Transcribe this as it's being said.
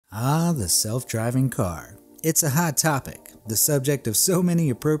the self-driving car. It's a hot topic, the subject of so many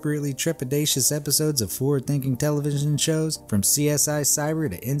appropriately trepidatious episodes of forward-thinking television shows, from CSI Cyber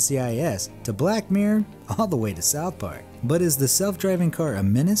to NCIS to Black Mirror, all the way to South Park. But is the self-driving car a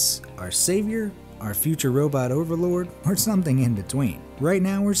menace, our savior, our future robot overlord, or something in between? Right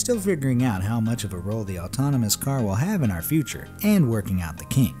now, we're still figuring out how much of a role the autonomous car will have in our future, and working out the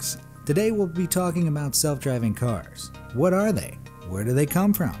kinks. Today we'll be talking about self-driving cars. What are they? Where do they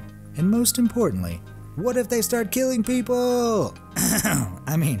come from? And most importantly, what if they start killing people?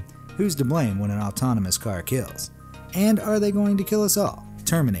 I mean, who's to blame when an autonomous car kills? And are they going to kill us all,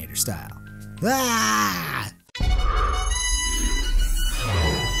 Terminator style? Ah!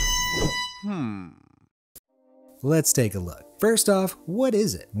 Let's take a look. First off, what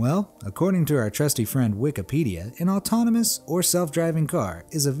is it? Well, according to our trusty friend Wikipedia, an autonomous or self-driving car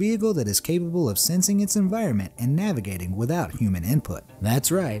is a vehicle that is capable of sensing its environment and navigating without human input.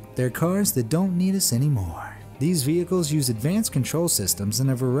 That's right, they're cars that don't need us anymore. These vehicles use advanced control systems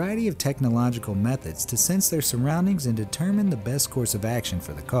and a variety of technological methods to sense their surroundings and determine the best course of action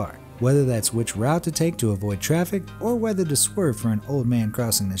for the car. Whether that's which route to take to avoid traffic, or whether to swerve for an old man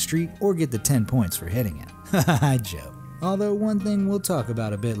crossing the street, or get the 10 points for hitting him. Haha, joke. Although one thing we'll talk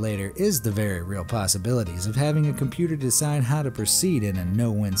about a bit later is the very real possibilities of having a computer decide how to proceed in a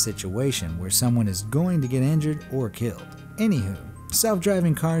no-win situation where someone is going to get injured or killed. Anywho,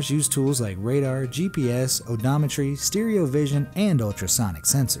 self-driving cars use tools like radar, GPS, odometry, stereo vision, and ultrasonic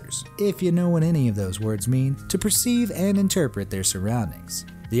sensors, if you know what any of those words mean, to perceive and interpret their surroundings.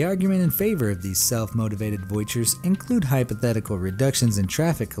 The argument in favor of these self-motivated voitures include hypothetical reductions in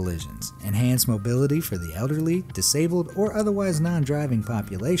traffic collisions, enhanced mobility for the elderly, disabled, or otherwise non-driving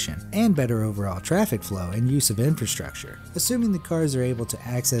population, and better overall traffic flow and use of infrastructure, assuming the cars are able to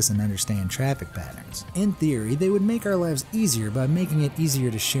access and understand traffic patterns. In theory, they would make our lives easier by making it easier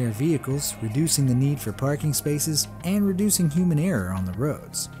to share vehicles, reducing the need for parking spaces, and reducing human error on the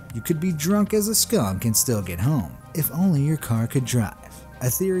roads. You could be drunk as a skunk and still get home, if only your car could drive. A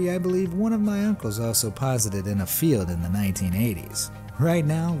theory I believe one of my uncles also posited in a field in the 1980s. Right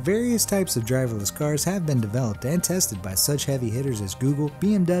now, various types of driverless cars have been developed and tested by such heavy hitters as Google,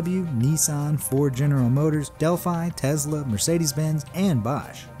 BMW, Nissan, Ford General Motors, Delphi, Tesla, Mercedes-Benz, and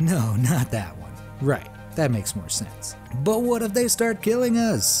Bosch. No, not that one. Right, that makes more sense. But what if they start killing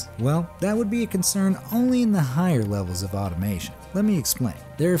us? Well, that would be a concern only in the higher levels of automation. Let me explain.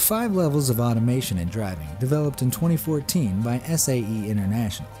 There are 5 levels of automation in driving, developed in 2014 by SAE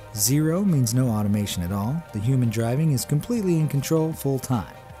International. 0 means no automation at all. The human driving is completely in control full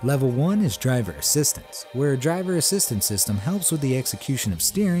time. Level 1 is driver assistance, where a driver assistance system helps with the execution of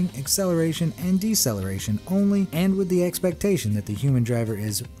steering, acceleration, and deceleration only, and with the expectation that the human driver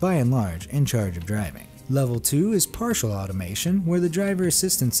is, by and large, in charge of driving. Level 2 is partial automation, where the driver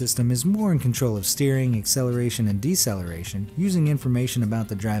assistance system is more in control of steering, acceleration, and deceleration, using information about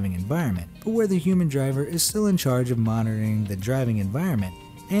the driving environment, but where the human driver is still in charge of monitoring the driving environment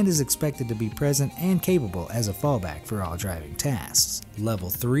and is expected to be present and capable as a fallback for all driving tasks. Level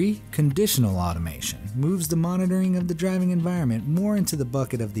 3, conditional automation, moves the monitoring of the driving environment more into the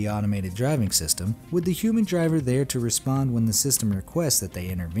bucket of the automated driving system, with the human driver there to respond when the system requests that they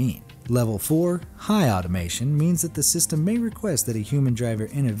intervene. Level 4, high automation, means that the system may request that a human driver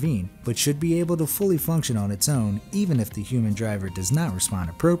intervene, but should be able to fully function on its own even if the human driver does not respond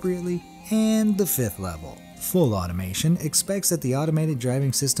appropriately. And the 5th level, full automation, expects that the automated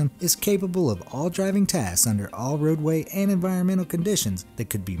driving system is capable of all driving tasks under all roadway and environmental conditions that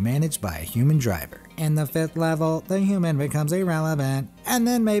could be managed by a human driver. In the 5th level, the human becomes irrelevant, and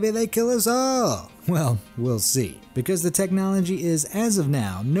then maybe they kill us all. Well, we'll see. Because the technology is, as of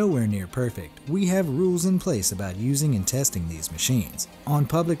now, nowhere near perfect, we have rules in place about using and testing these machines. On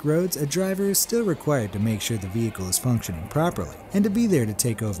public roads, a driver is still required to make sure the vehicle is functioning properly, and to be there to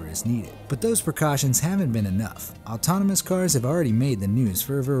take over as needed. But those precautions haven't been enough. Autonomous cars have already made the news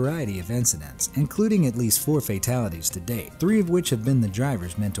for a variety of incidents, including at least 4 fatalities to date, 3 of which have been the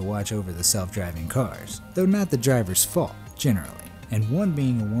drivers meant to watch over the self-driving cars, though not the driver's fault, generally. And one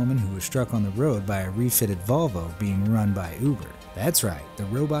being a woman who was struck on the road by a refitted Volvo being run by Uber. That's right, the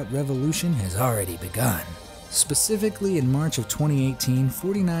robot revolution has already begun. Specifically, in March of 2018,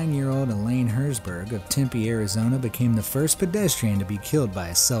 49-year-old Elaine Herzberg of Tempe, Arizona became the first pedestrian to be killed by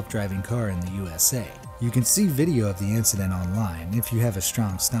a self-driving car in the USA. You can see video of the incident online if you have a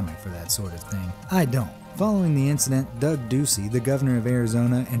strong stomach for that sort of thing. I don't. Following the incident, Doug Ducey, the governor of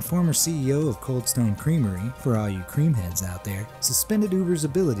Arizona and former CEO of Cold Stone Creamery, for all you cream heads out there, suspended Uber's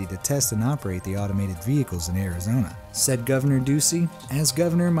ability to test and operate the automated vehicles in Arizona. Said Governor Ducey, "As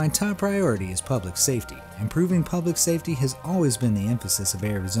governor, my top priority is public safety. Improving public safety has always been the emphasis of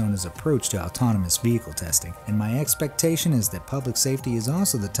Arizona's approach to autonomous vehicle testing, and my expectation is that public safety is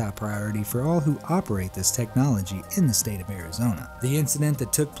also the top priority for all who operate this technology in the state of Arizona." The incident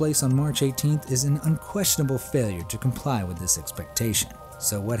that took place on March 18th is an unquestionable failure to comply with this expectation.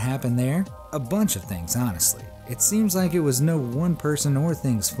 So what happened there? A bunch of things, honestly. It seems like it was no one person or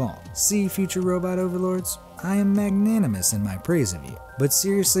thing's fault. See, future robot overlords? I am magnanimous in my praise of you. But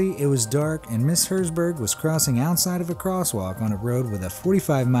seriously, it was dark and Miss Herzberg was crossing outside of a crosswalk on a road with a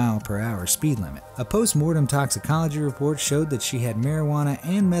 45-mile-per-hour speed limit. A post-mortem toxicology report showed that she had marijuana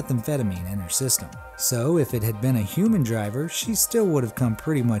and methamphetamine in her system. So if it had been a human driver, she still would have come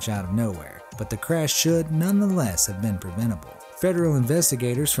pretty much out of nowhere. But the crash should nonetheless have been preventable. Federal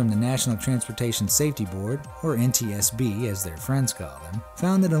investigators from the National Transportation Safety Board, or NTSB as their friends call them,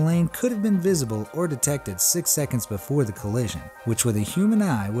 found that a lane could have been visible or detected 6 seconds before the collision, which with a human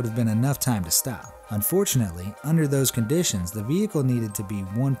eye would have been enough time to stop. Unfortunately, under those conditions, the vehicle needed to be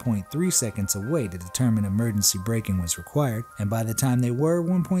 1.3 seconds away to determine emergency braking was required, and by the time they were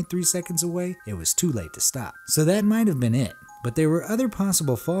 1.3 seconds away, it was too late to stop. So that might have been it, but there were other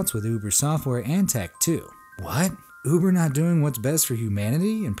possible faults with Uber software and tech too. What? Uber not doing what's best for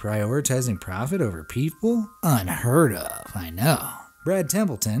humanity and prioritizing profit over people? Unheard of, I know. Brad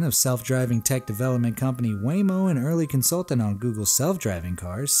Templeton of self-driving tech development company Waymo and early consultant on Google's self-driving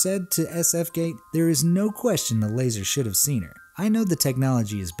cars said to SFGate, "There is no question the laser should have seen her. I know the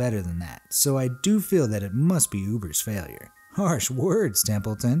technology is better than that, so I do feel that it must be Uber's failure." Harsh words,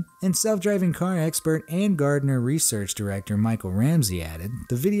 Templeton. And self-driving car expert and Gardner research director Michael Ramsey added,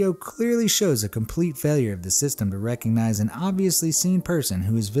 "The video clearly shows a complete failure of the system to recognize an obviously seen person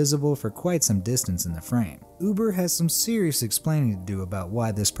who is visible for quite some distance in the frame. Uber has some serious explaining to do about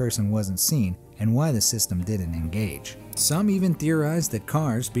why this person wasn't seen and why the system didn't engage." Some even theorized that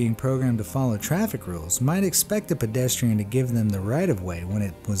cars, being programmed to follow traffic rules, might expect a pedestrian to give them the right-of-way when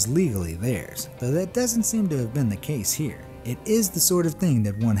it was legally theirs, though that doesn't seem to have been the case here. It is the sort of thing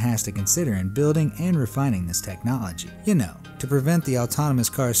that one has to consider in building and refining this technology. You know, to prevent the autonomous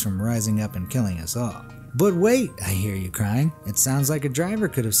cars from rising up and killing us all. But wait, I hear you crying. It sounds like a driver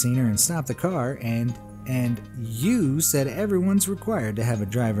could have seen her and stopped the car and you said everyone's required to have a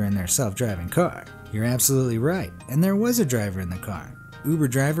driver in their self-driving car. You're absolutely right, and there was a driver in the car. Uber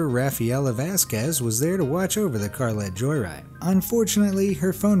driver Rafaela Vasquez was there to watch over the car-led joyride. Unfortunately,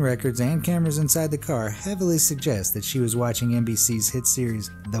 her phone records and cameras inside the car heavily suggest that she was watching NBC's hit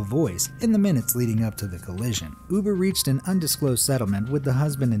series The Voice in the minutes leading up to the collision. Uber reached an undisclosed settlement with the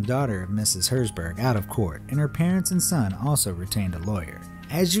husband and daughter of Mrs. Herzberg out of court, and her parents and son also retained a lawyer.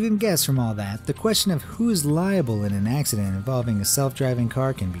 As you can guess from all that, the question of who is liable in an accident involving a self-driving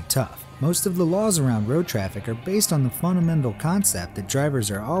car can be tough. Most of the laws around road traffic are based on the fundamental concept that drivers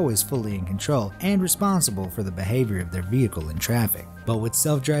are always fully in control and responsible for the behavior of their vehicle in traffic. But with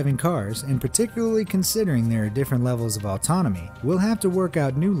self-driving cars, and particularly considering there are different levels of autonomy, we'll have to work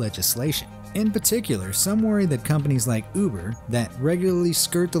out new legislation. In particular, some worry that companies like Uber, that regularly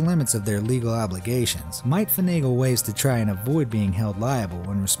skirt the limits of their legal obligations, might finagle ways to try and avoid being held liable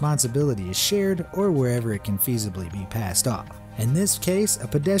when responsibility is shared or wherever it can feasibly be passed off. In this case, a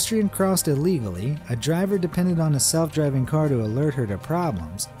pedestrian crossed illegally, a driver depended on a self-driving car to alert her to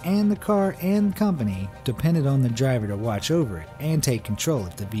problems, and the car and company depended on the driver to watch over it and take control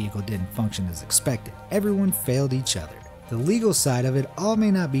if the vehicle didn't function as expected. Everyone failed each other. The legal side of it all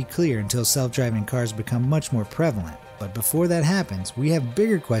may not be clear until self-driving cars become much more prevalent, but before that happens, we have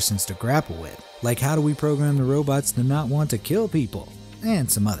bigger questions to grapple with, like how do we program the robots to not want to kill people, and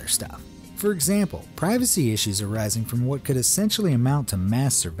some other stuff. For example, privacy issues arising from what could essentially amount to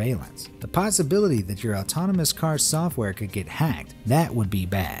mass surveillance. The possibility that your autonomous car's software could get hacked, that would be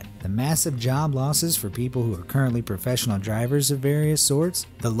bad. The massive job losses for people who are currently professional drivers of various sorts.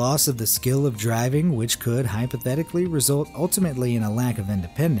 The loss of the skill of driving, which could hypothetically result ultimately in a lack of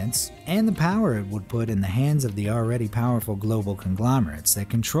independence. And the power it would put in the hands of the already powerful global conglomerates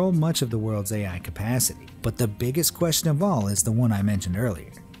that control much of the world's AI capacity. But the biggest question of all is the one I mentioned earlier.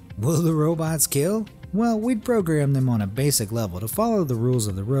 Will the robots kill? Well, we'd program them on a basic level to follow the rules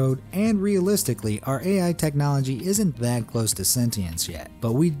of the road, and realistically, our AI technology isn't that close to sentience yet,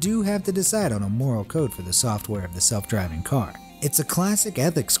 but we do have to decide on a moral code for the software of the self-driving car. It's a classic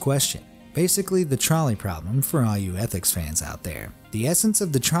ethics question. Basically, the trolley problem for all you ethics fans out there. The essence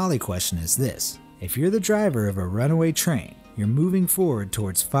of the trolley question is this. If you're the driver of a runaway train, you're moving forward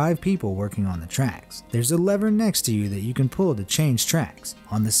towards 5 people working on the tracks. There's a lever next to you that you can pull to change tracks.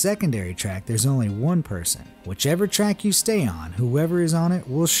 On the secondary track, there's only one person. Whichever track you stay on, whoever is on it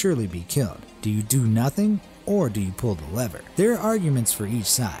will surely be killed. Do you do nothing? or do you pull the lever? There are arguments for each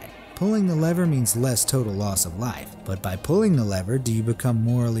side. Pulling the lever means less total loss of life, but by pulling the lever, do you become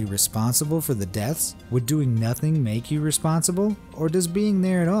morally responsible for the deaths? Would doing nothing make you responsible? Or does being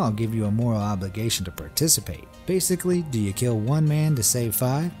there at all give you a moral obligation to participate? Basically, do you kill one man to save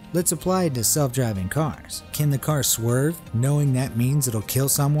 5? Let's apply it to self-driving cars. Can the car swerve, knowing that means it'll kill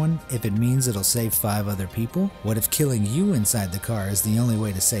someone if it means it'll save 5 other people? What if killing you inside the car is the only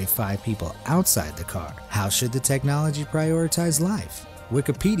way to save 5 people outside the car? How should the technology prioritize life?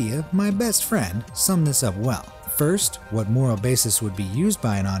 Wikipedia, my best friend, summed this up well. First, what moral basis would be used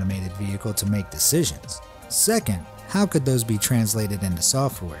by an automated vehicle to make decisions? Second, how could those be translated into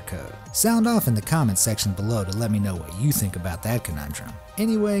software code? Sound off in the comments section below to let me know what you think about that conundrum.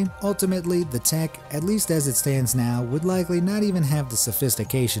 Anyway, ultimately, the tech, at least as it stands now, would likely not even have the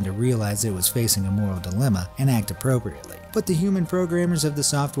sophistication to realize it was facing a moral dilemma and act appropriately. But the human programmers of the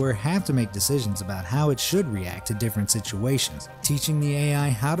software have to make decisions about how it should react to different situations, teaching the AI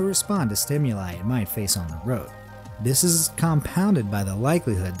how to respond to stimuli it might face on the road. This is compounded by the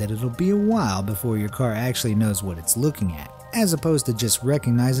likelihood that it'll be a while before your car actually knows what it's looking at, as opposed to just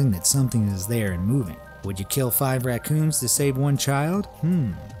recognizing that something is there and moving. Would you kill 5 raccoons to save 1 child?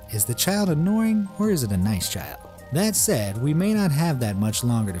 Is the child annoying or is it a nice child? That said, we may not have that much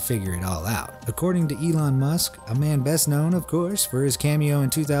longer to figure it all out. According to Elon Musk, a man best known, of course, for his cameo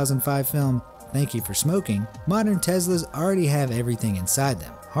in 2005 film Thank You for Smoking, modern Teslas already have everything inside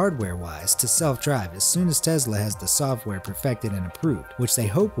them, hardware-wise, to self-drive as soon as Tesla has the software perfected and approved, which they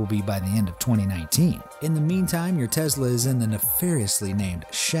hope will be by the end of 2019. In the meantime, your Tesla is in the nefariously named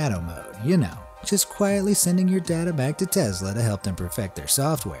shadow mode, you know, just quietly sending your data back to Tesla to help them perfect their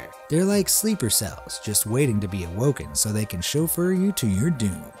software. They're like sleeper cells, just waiting to be awoken so they can chauffeur you to your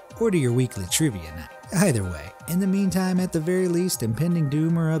doom, or to your weekly trivia night. Either way, in the meantime, at the very least, impending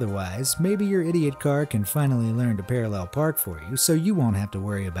doom or otherwise, maybe your idiot car can finally learn to parallel park for you so you won't have to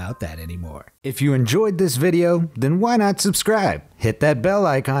worry about that anymore. If you enjoyed this video, then why not subscribe? Hit that bell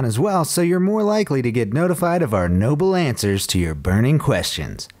icon as well so you're more likely to get notified of our noble answers to your burning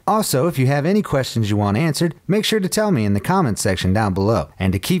questions. Also, if you have any questions you want answered, make sure to tell me in the comments section down below.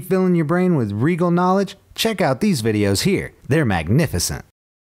 And to keep filling your brain with regal knowledge, check out these videos here. They're magnificent.